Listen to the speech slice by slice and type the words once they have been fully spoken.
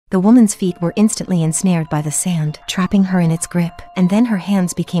The woman's feet were instantly ensnared by the sand, trapping her in its grip, and then her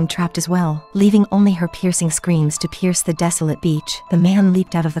hands became trapped as well, leaving only her piercing screams to pierce the desolate beach. The man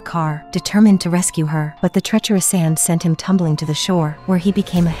leaped out of the car, determined to rescue her, but the treacherous sand sent him tumbling to the shore, where he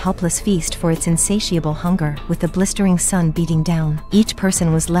became a helpless feast for its insatiable hunger. With the blistering sun beating down, each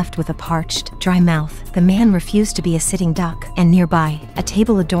person was left with a parched, dry mouth. The man refused to be a sitting duck, and nearby, a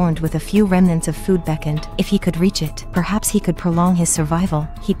table adorned with a few remnants of food beckoned. If he could reach it, perhaps he could prolong his survival.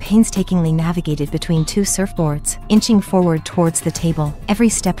 He painstakingly navigated between two surfboards, inching forward towards the table, every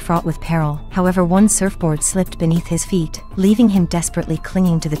step fraught with peril. However, one surfboard slipped beneath his feet, leaving him desperately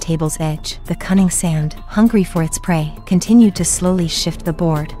clinging to the table's edge. The cunning sand, hungry for its prey, continued to slowly shift the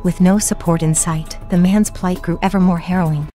board, with no support in sight. The man's plight grew ever more harrowing.